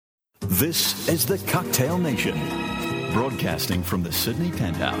This is the Cocktail Nation, broadcasting from the Sydney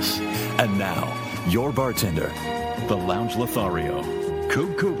Penthouse. And now, your bartender, the Lounge Lothario,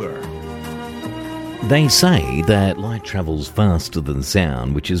 Coop Cooper. They say that light travels faster than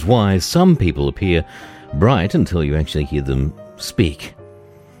sound, which is why some people appear bright until you actually hear them speak.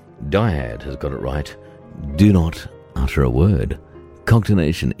 Dyad has got it right. Do not utter a word. Cocktail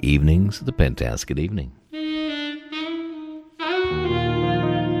Nation evenings at the Penthouse. Good evening.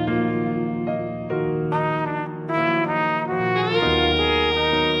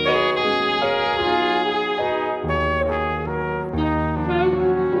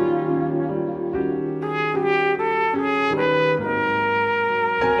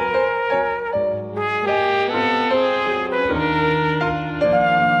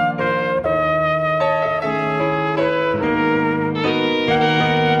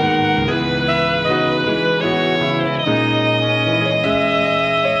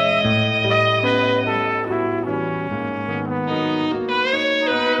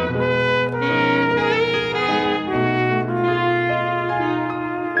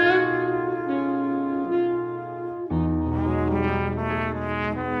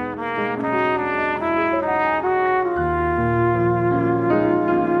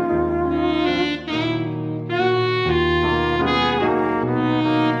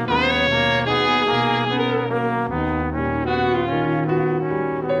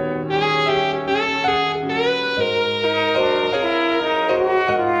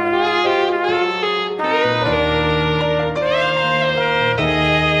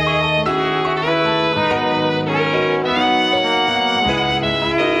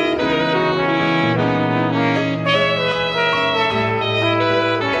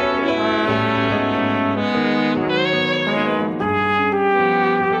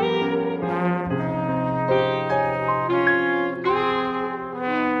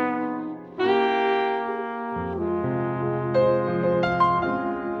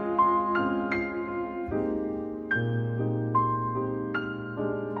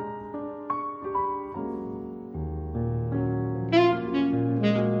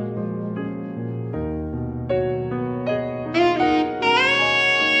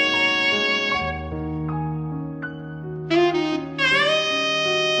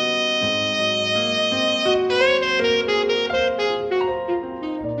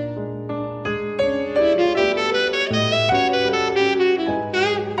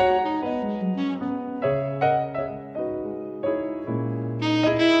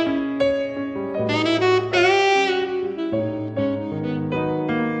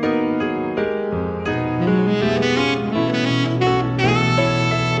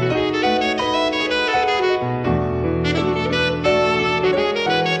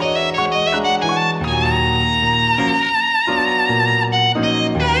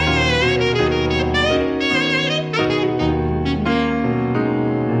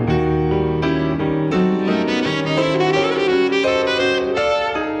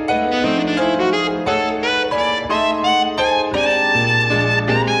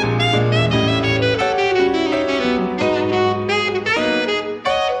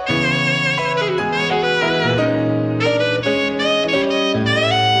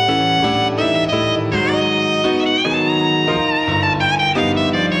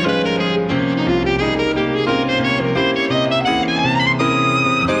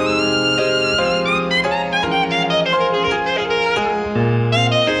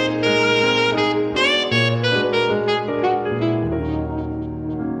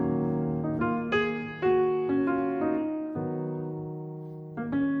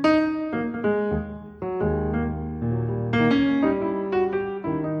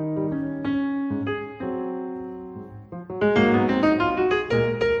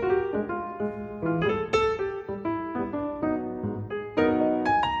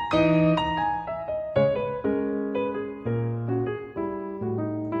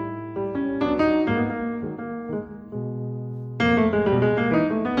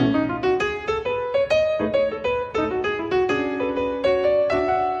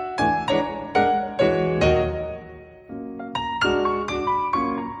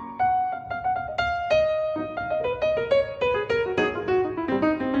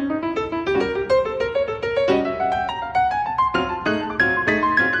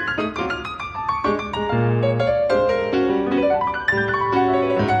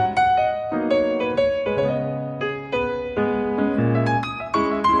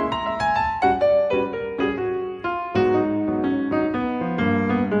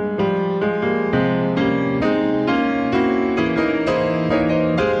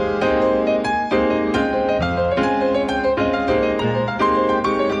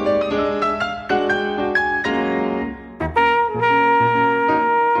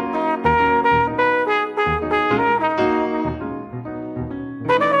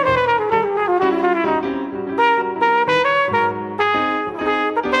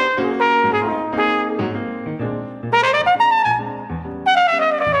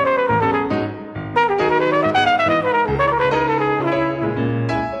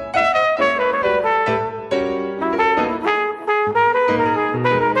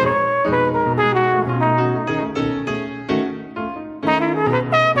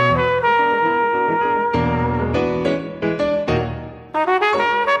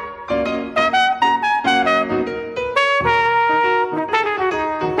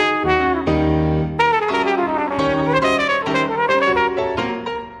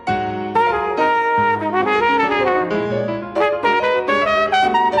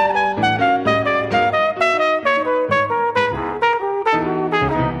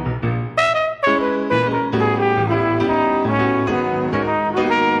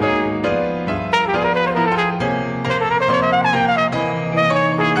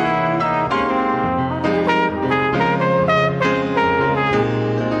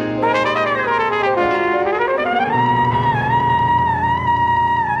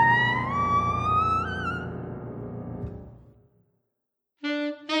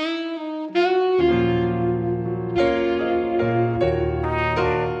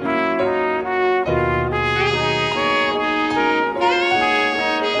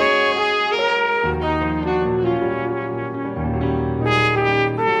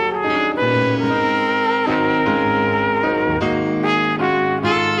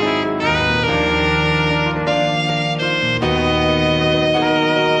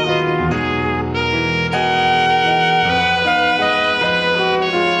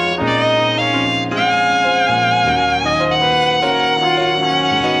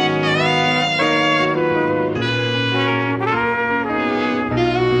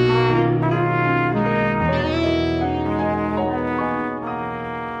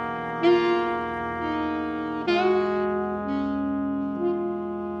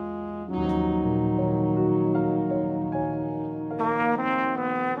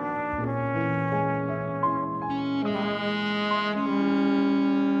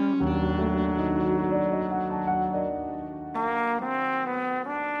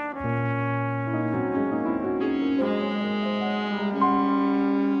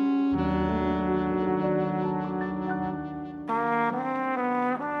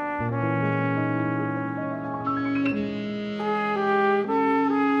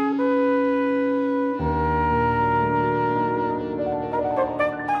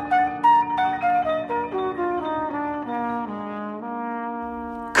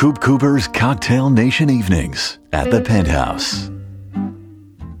 Coop Cooper's Cocktail Nation evenings at the Penthouse.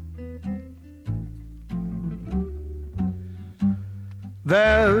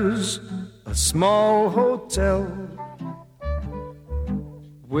 There's a small hotel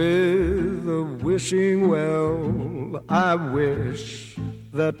with a wishing well. I wish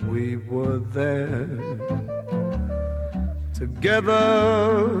that we were there together.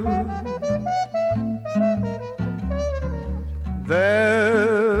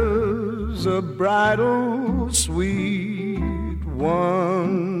 There's a bridal suite,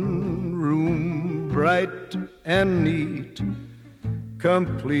 one room bright and neat,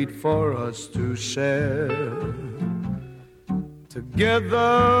 complete for us to share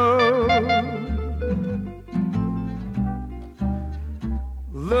together.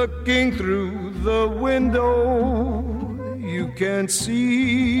 Looking through the window, you can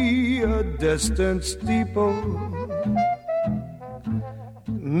see a distant steeple,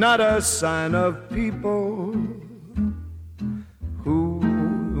 not a sign of people who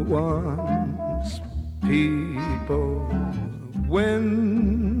wants people.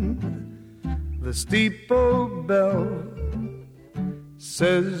 When the steeple bell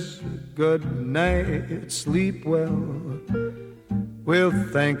says good night, sleep well, we'll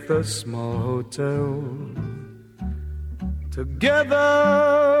thank the small hotel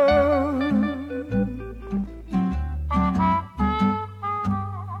together.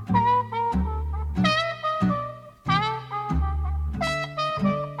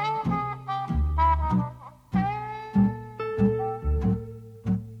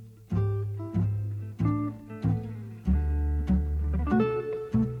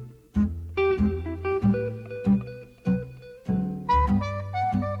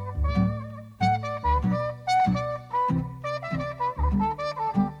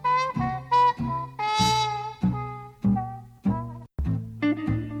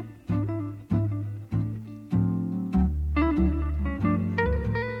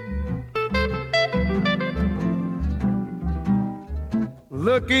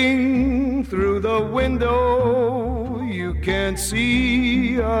 Looking through the window, you can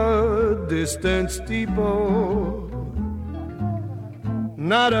see a distant steeple,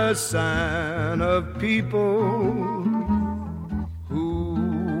 not a sign of people who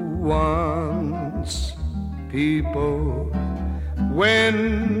wants people.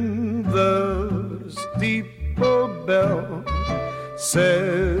 When the steeple bell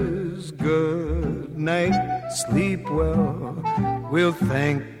says good night, sleep well, we'll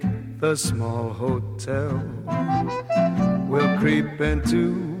thank the small hotel. We'll creep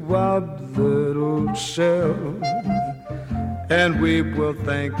into our little shell, and we will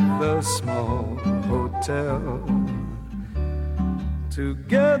thank the small hotel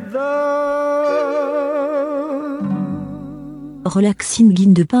together. Relaxing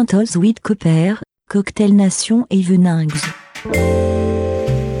in the Penthouse with Cooper, Cocktail Nation evenings.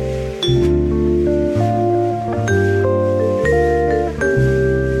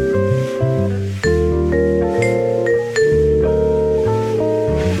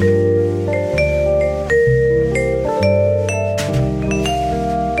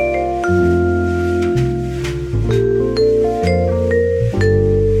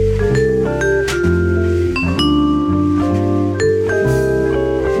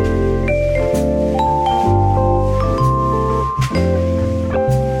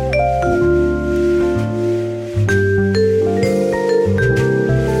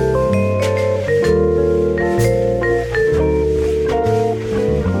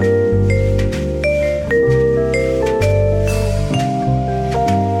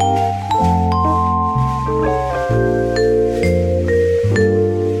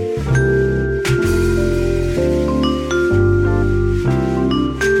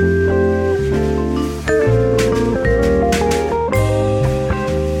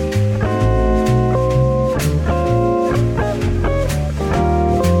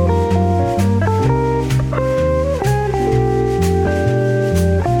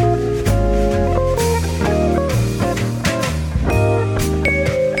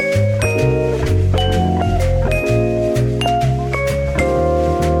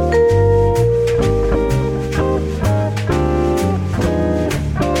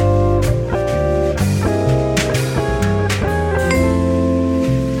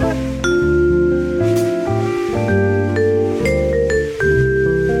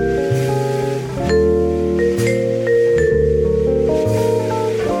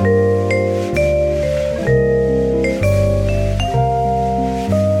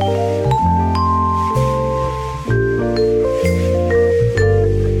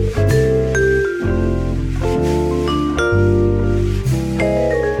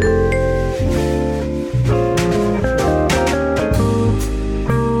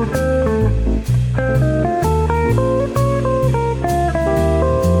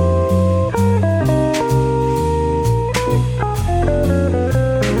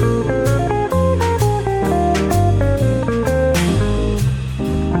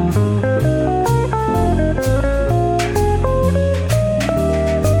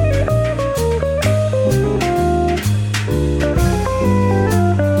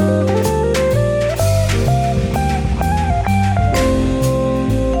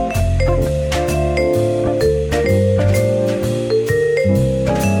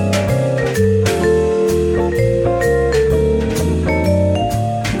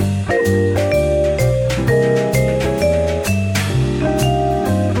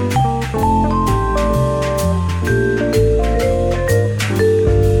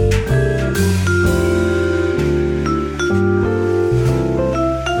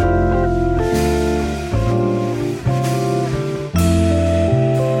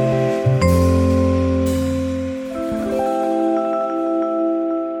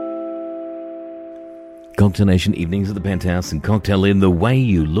 Cocktail Nation evenings at the Penthouse and Cocktail Inn. The way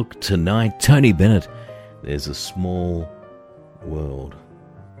you look tonight. Tony Bennett. There's a small world.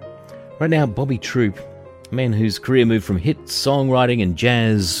 Right now, Bobby Troop, a man whose career moved from hit songwriting and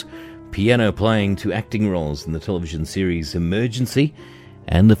jazz piano playing to acting roles in the television series Emergency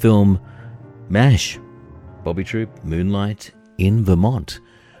and the film MASH. Bobby Troop, Moonlight in Vermont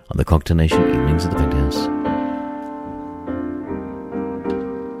on the Cocktail Nation evenings at the Penthouse.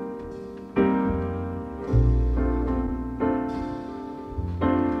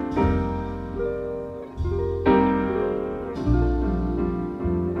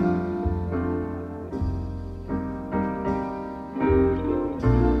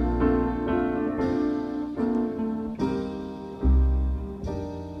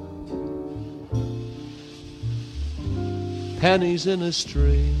 Pennies in a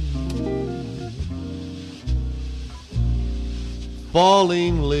stream,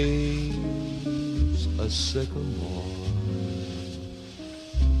 falling leaves, a sycamore,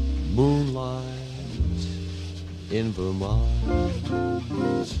 moonlight in Vermont.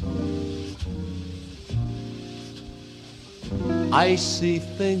 Icy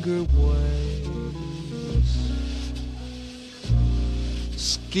finger waves,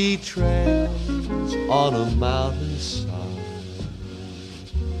 ski trails on a mountainside.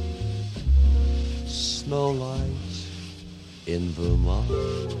 Snow light in Vermont.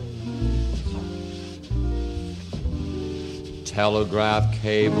 Telegraph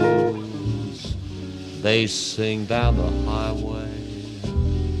cables, they sing down the highway.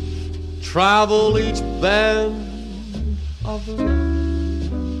 Travel each bend of the road.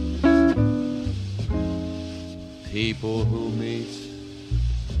 People who meet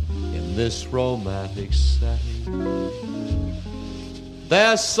in this romantic setting,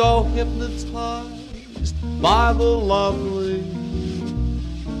 they're so hypnotized by the lovely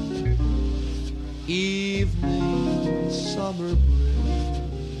evening summer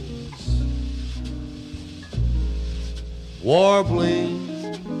breeze, warbling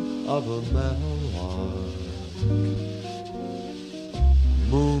of a meadowlark,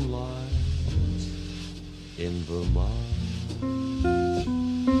 moonlight in Vermont.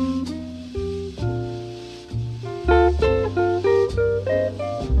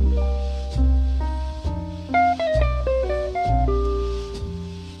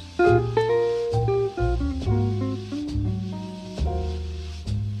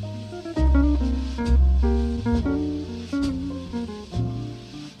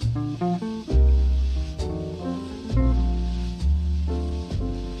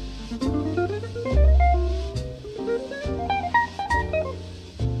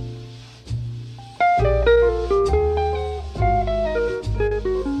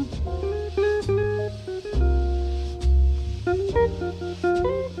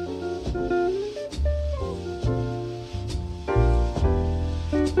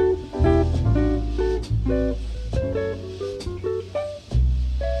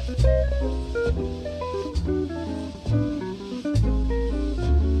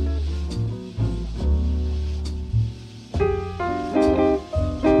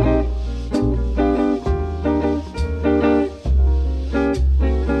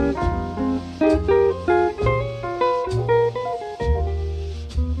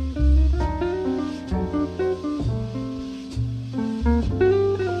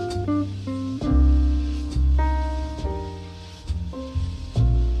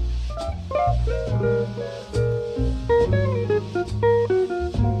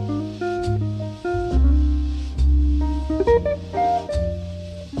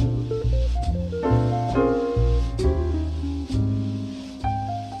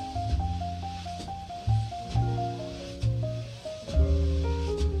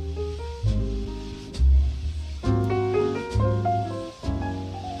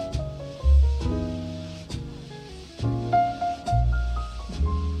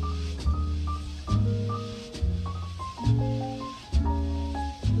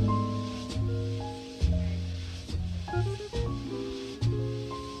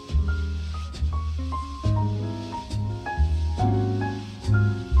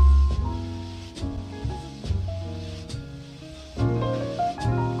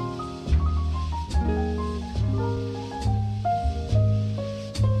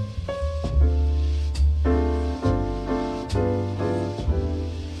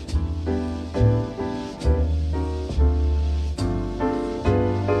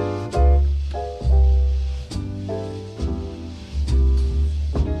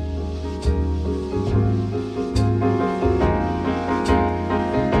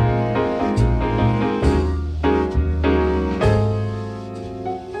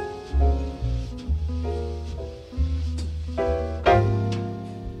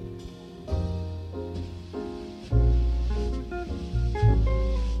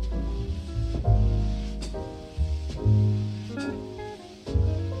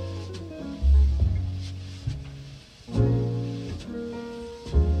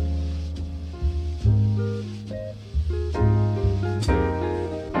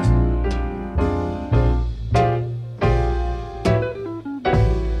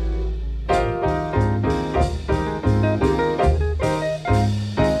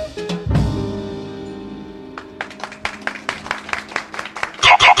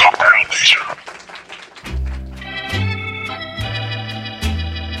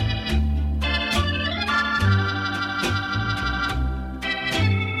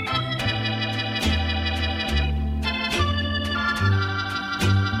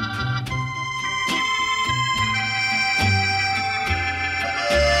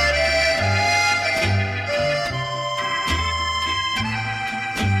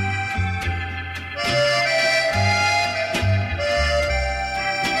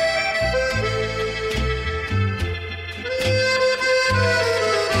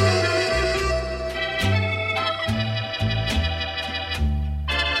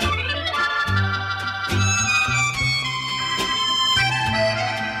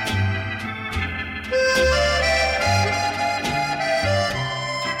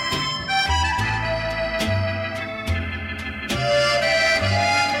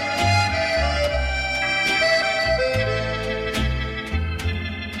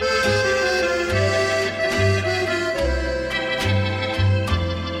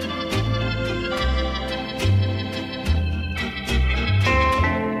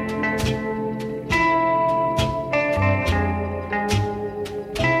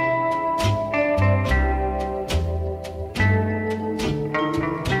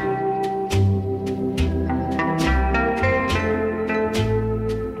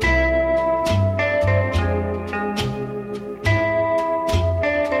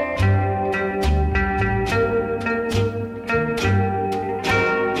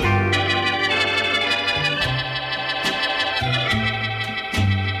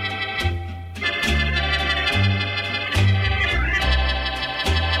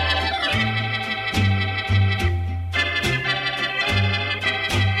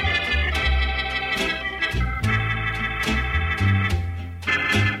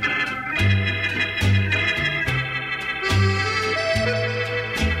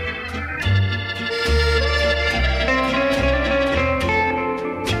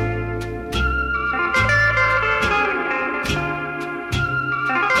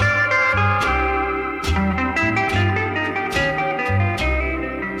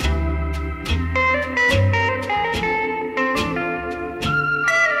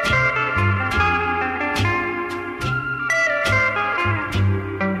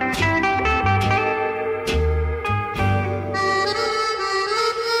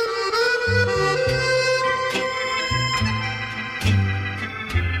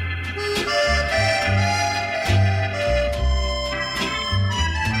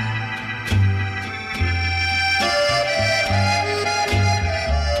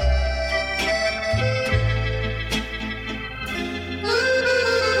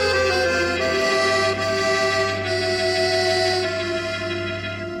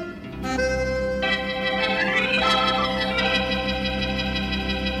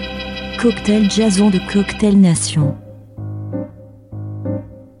 cocktail jason de Cocktail Nation.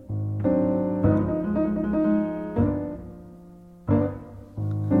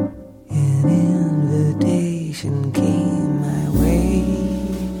 An invitation came my way,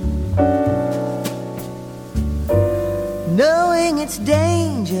 knowing it's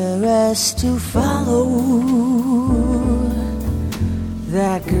dangerous to follow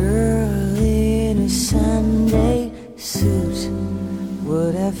that girl in a Sunday suit.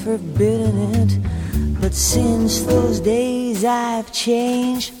 Would have forbidden it, but since those days I've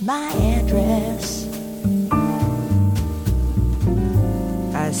changed my address.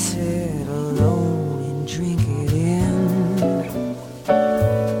 I sit alone and drink it in,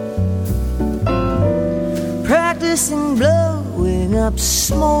 practicing blowing up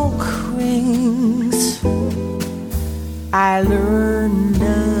smoke rings. I learned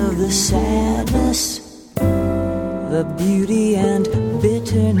of the sadness, the beauty and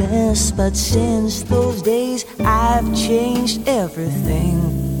bitterness, but since those days I've changed everything.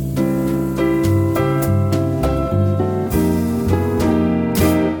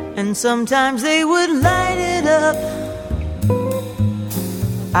 And sometimes they would light it up.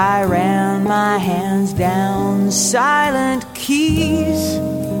 I ran my hands down silent keys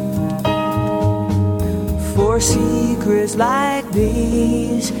for secrets like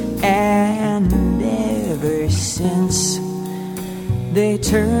these, and ever since they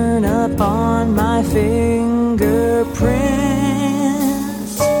turn up on my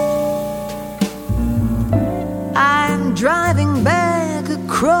fingerprints. I'm driving back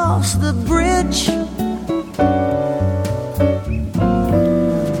across the bridge.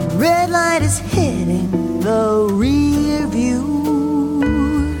 Red light is hitting the rear view,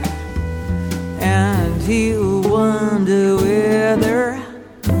 and he'll wonder whether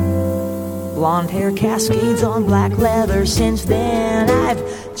blonde hair cascades on black leather. Since then I've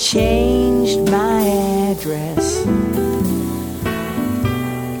changed my address.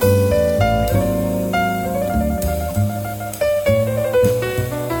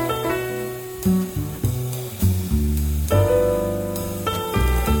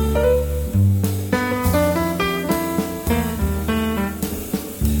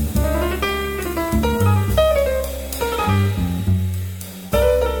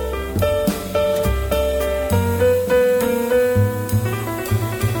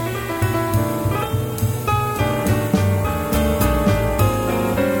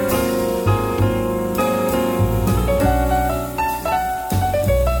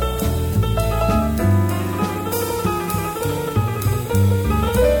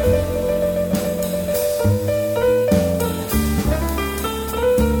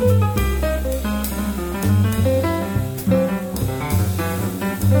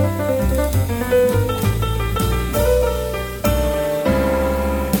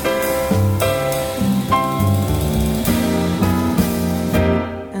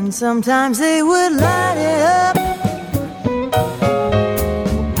 Sometimes they would light it up.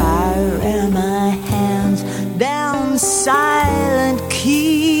 I ran my hands down silent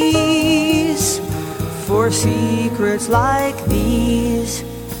keys for secrets like these,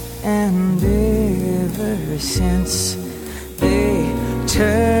 and ever since they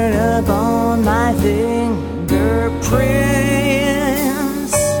turn up on my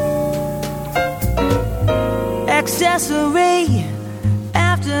fingerprints. Accessory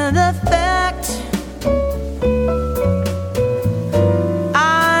after the fact,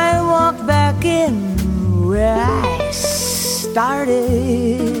 I walked back in where I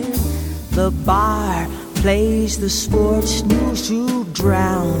started. The bar plays the sports news to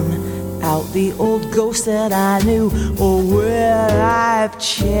drown out the old ghost that I knew. Oh, well, I've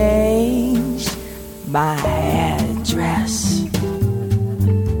changed my address,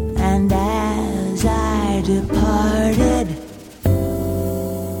 and as I departed,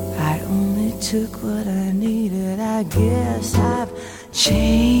 took what I needed. I guess I've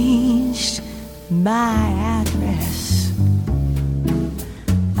changed my address.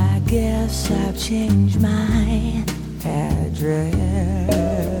 I guess I've changed my address.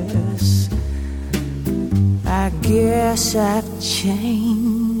 I guess I've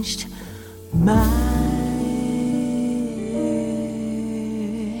changed my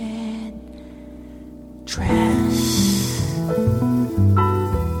address.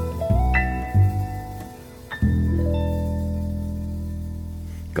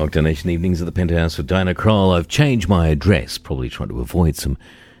 Cocktail Nation evenings at the Penthouse with Diana Kroll. I've changed my address, probably trying to avoid some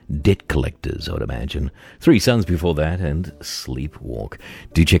debt collectors, I would imagine. Three Sons before that, and Sleepwalk.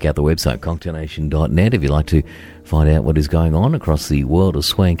 Do check out the website, cocktailnation.net, if you'd like to find out what is going on across the world of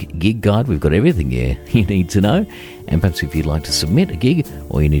swank gig guide. We've got everything here you need to know. And perhaps if you'd like to submit a gig,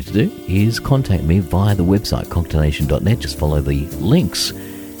 all you need to do is contact me via the website, cocktailnation.net. Just follow the links,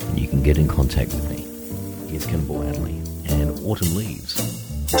 and you can get in contact with me. Here's Cannonball Adderley and Autumn Leaves.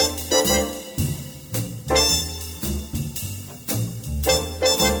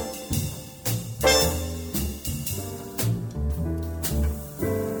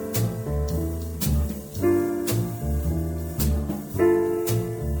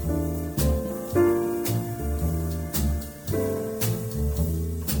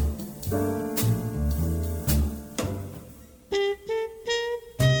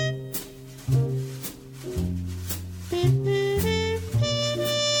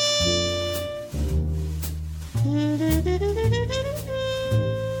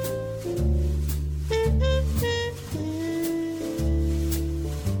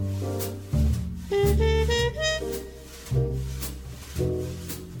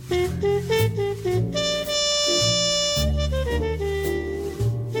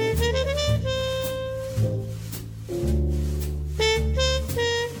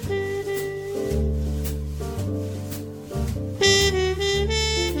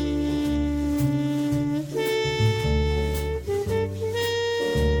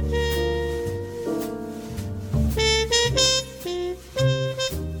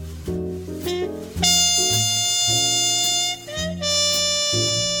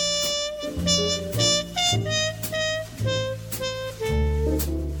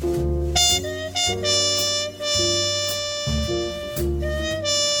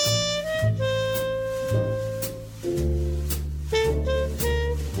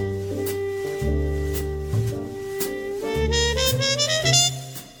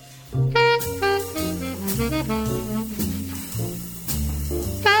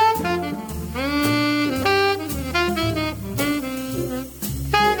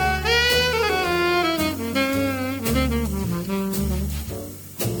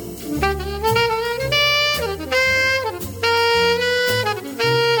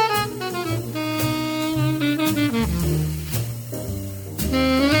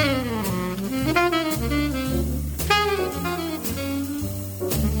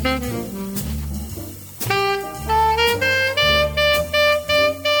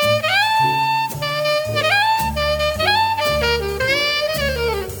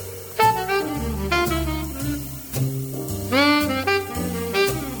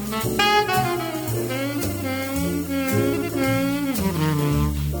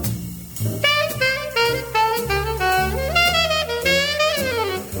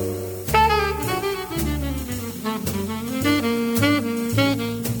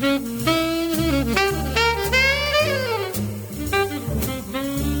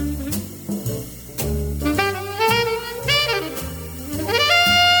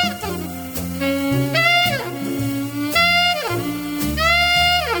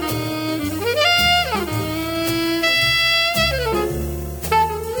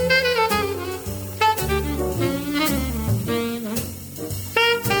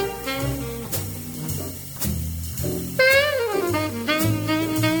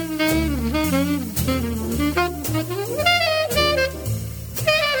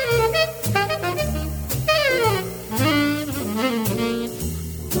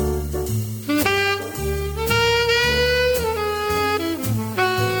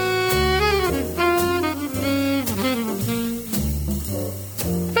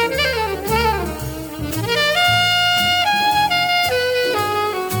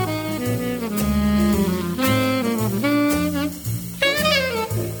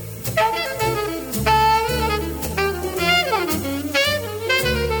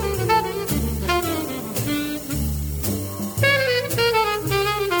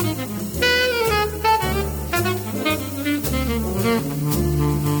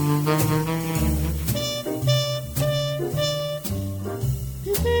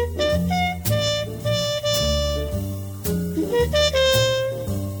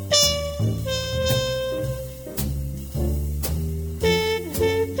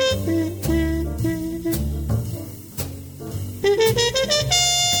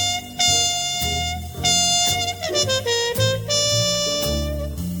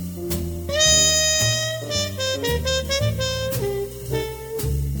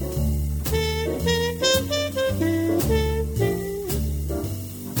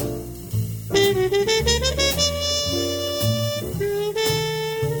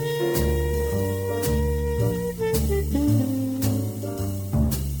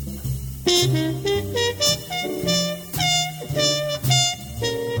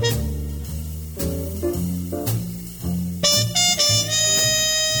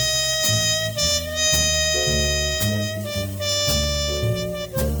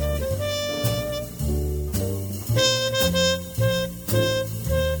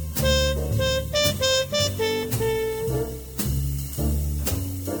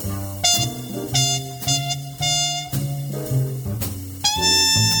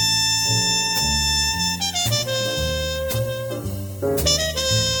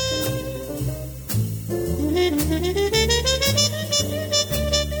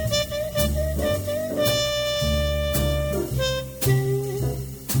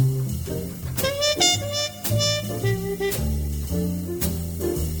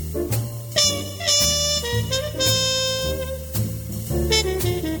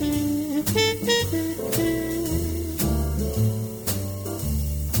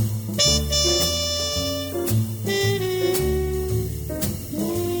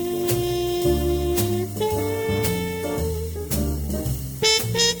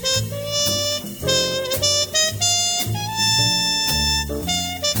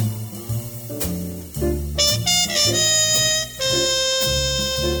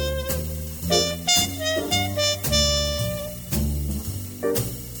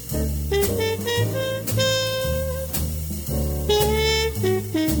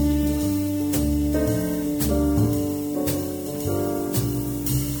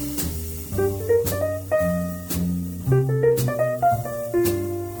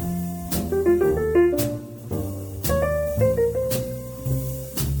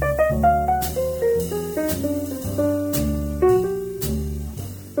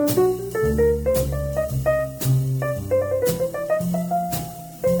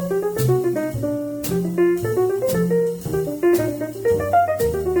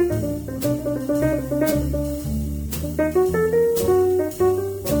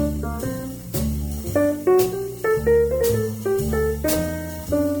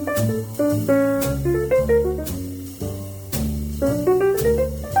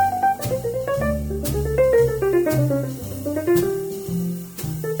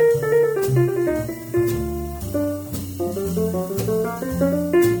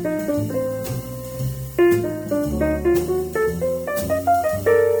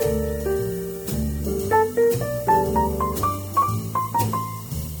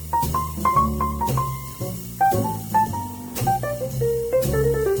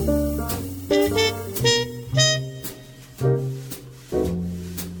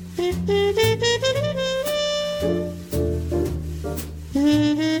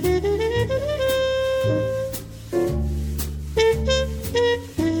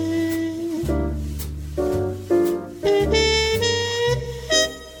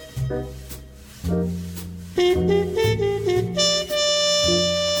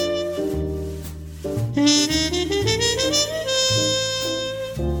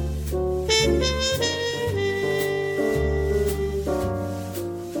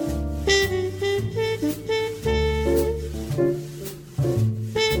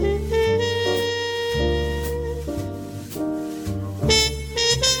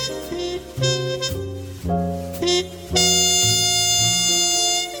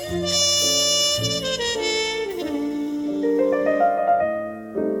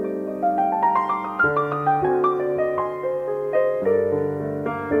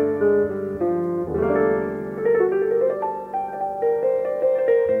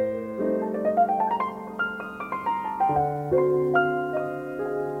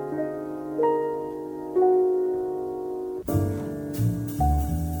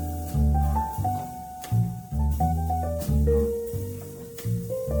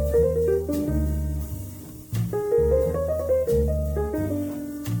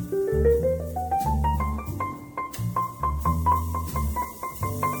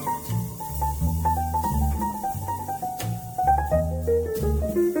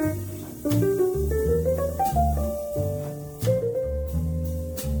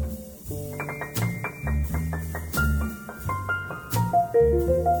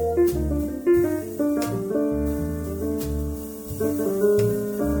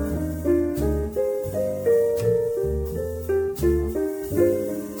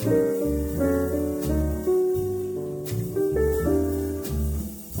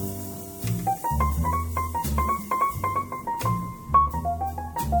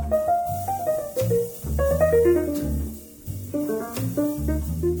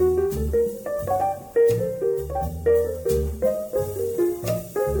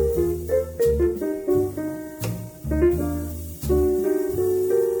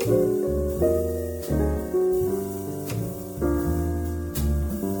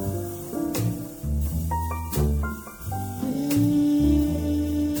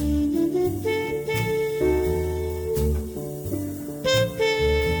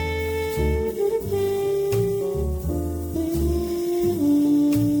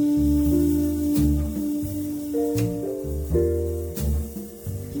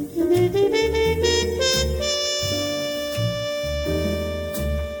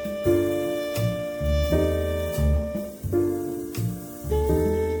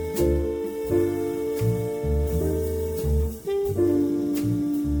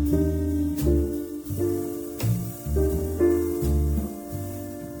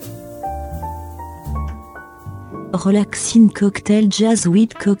 Relaxing Cocktail Jazz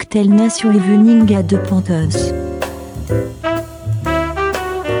with Cocktail Nation Evening at the Penthouse.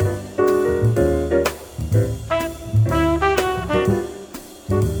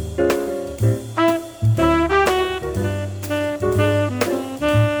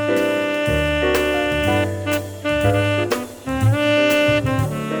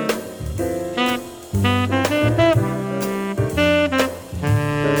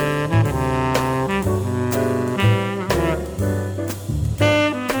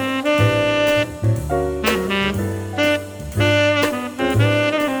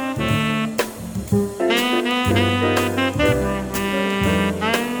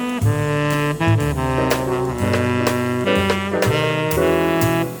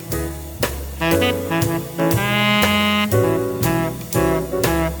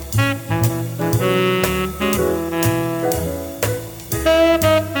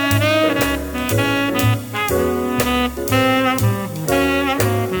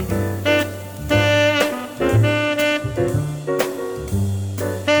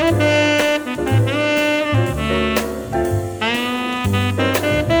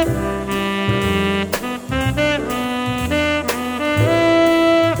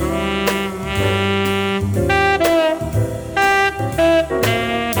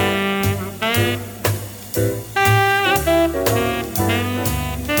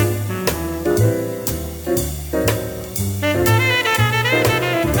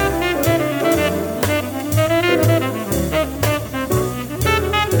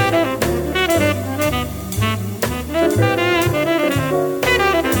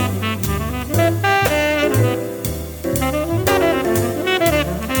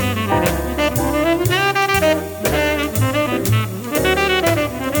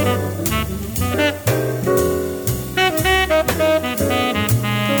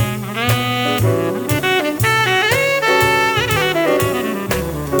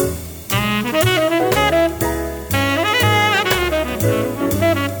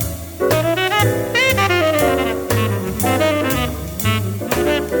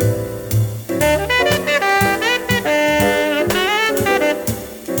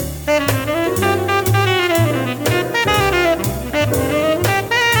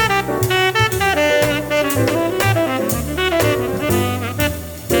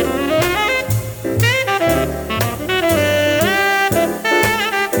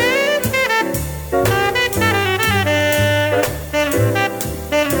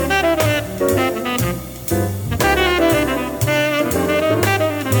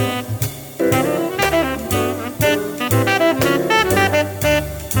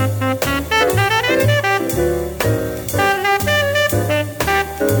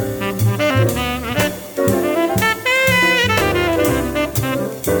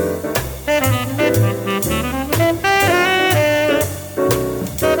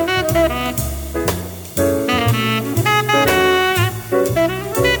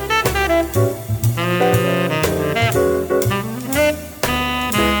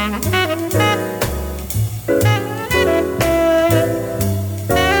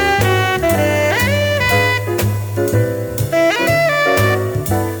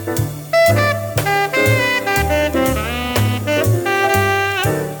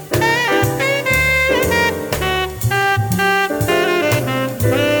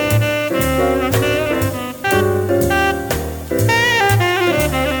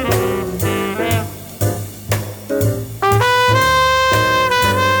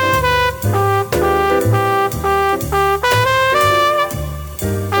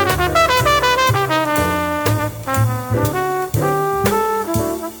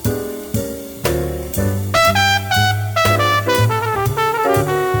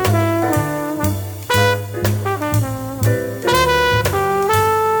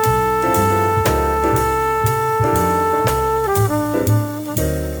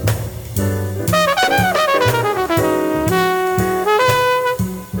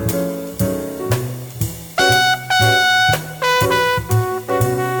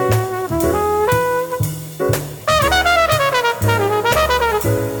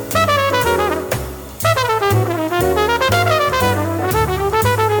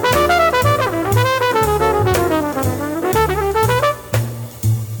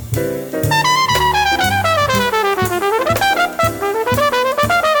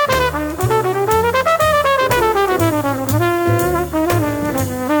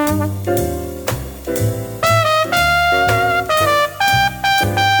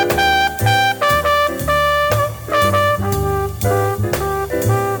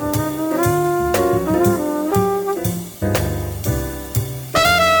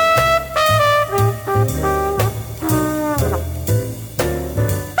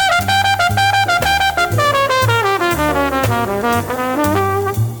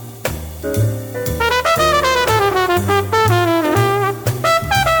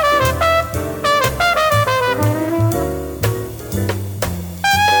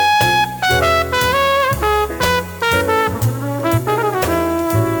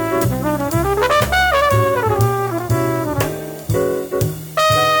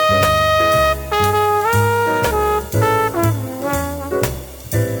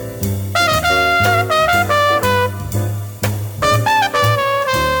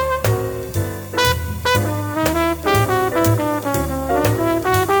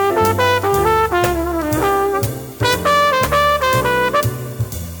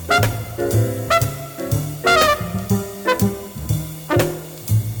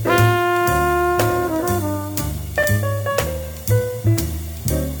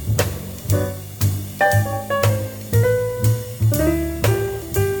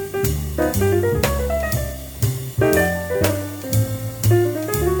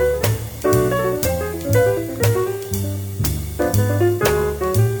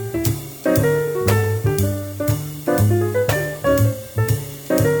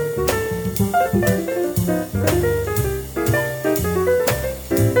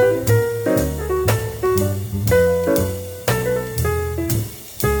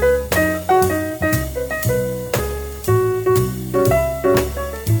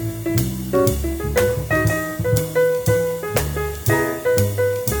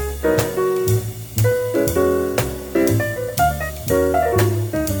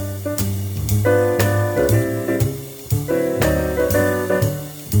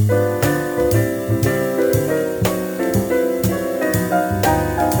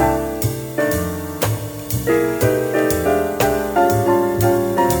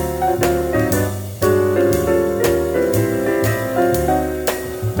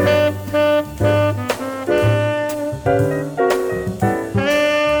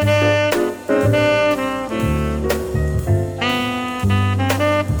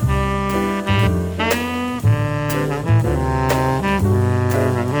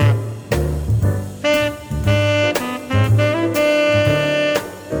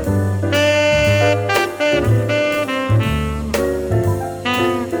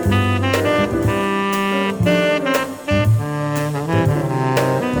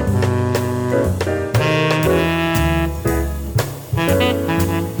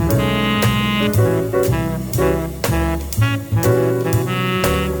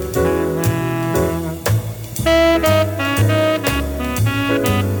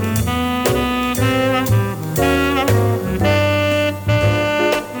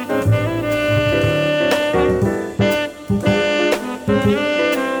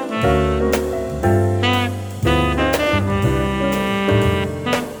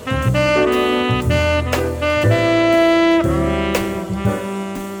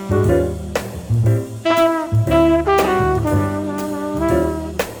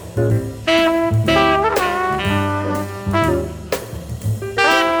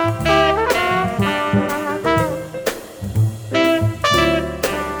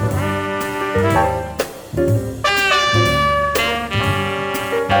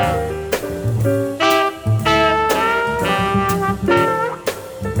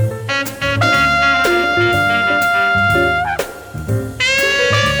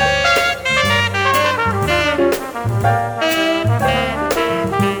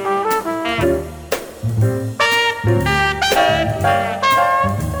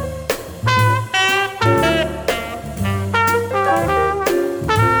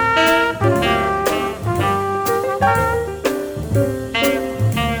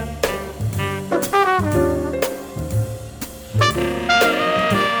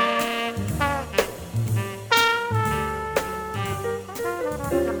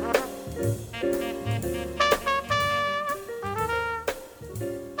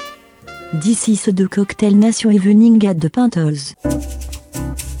 D'ici ce de Cocktail Nation Evening at the Penthouse.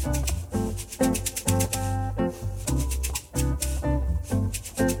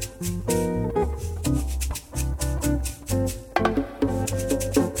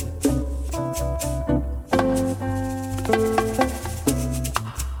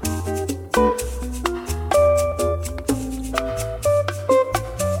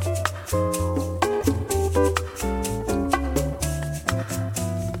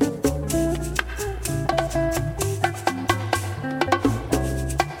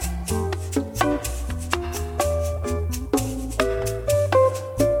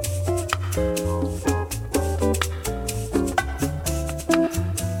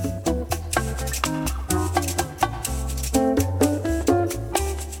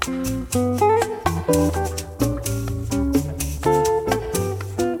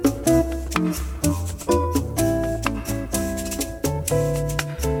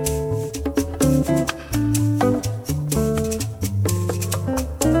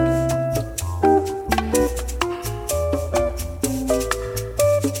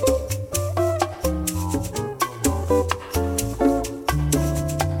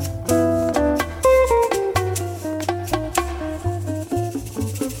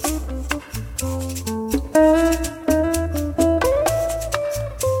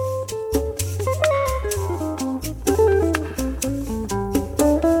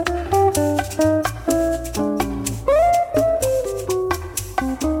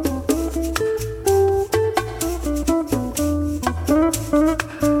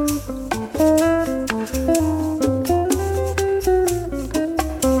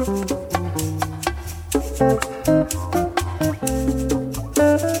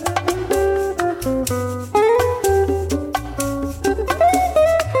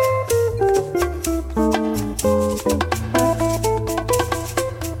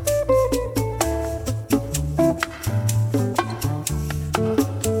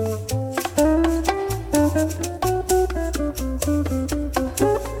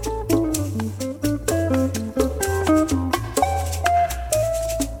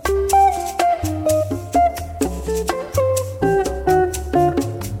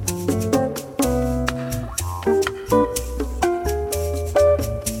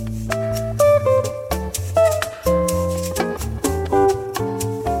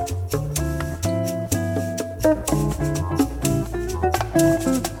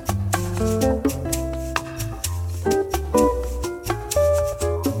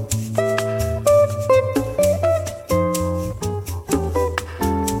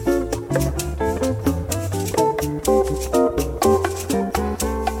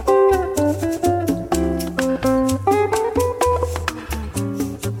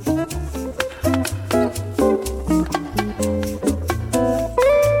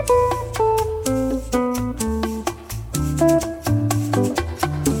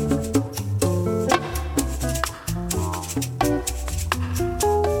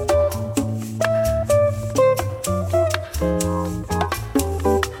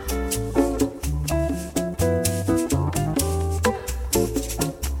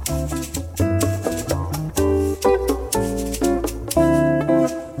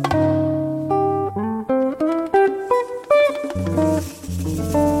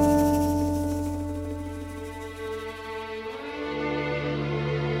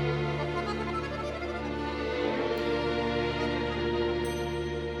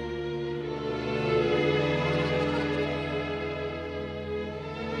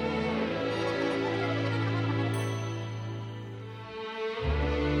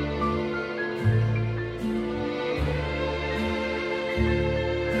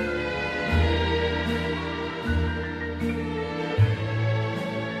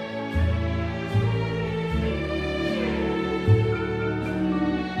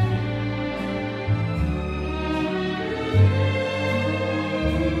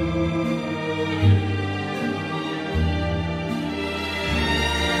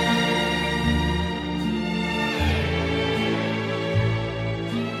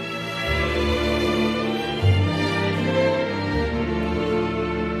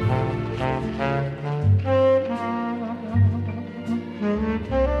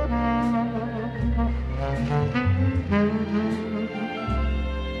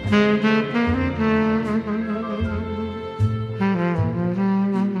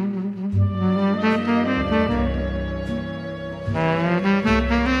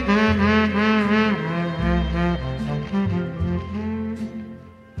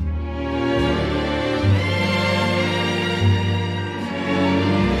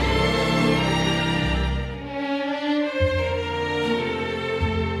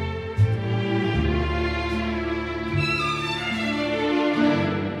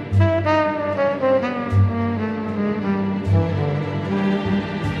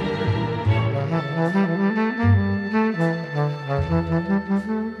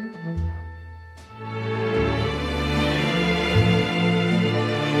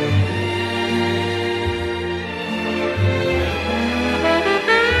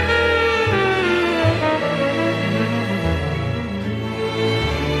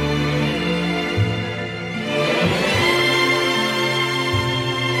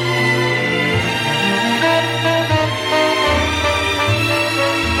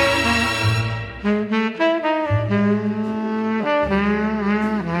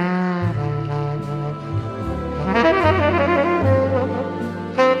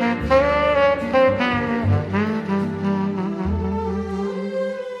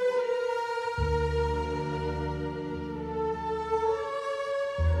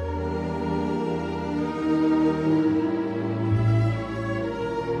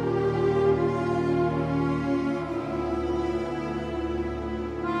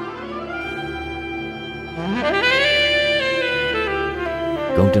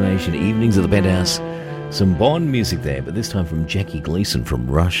 Combination Evenings at the Penthouse. Some Bond music there, but this time from Jackie Gleason from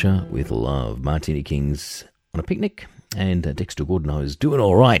Russia with Love. Martini Kings on a picnic, and Dexter Gordon, I was doing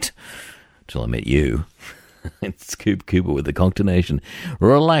all right till I met you. It's Coop Cooper with the Combination,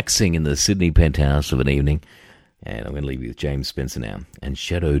 relaxing in the Sydney Penthouse of an evening. And I'm going to leave you with James Spencer now and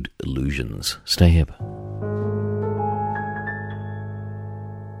Shadowed Illusions. Stay hip.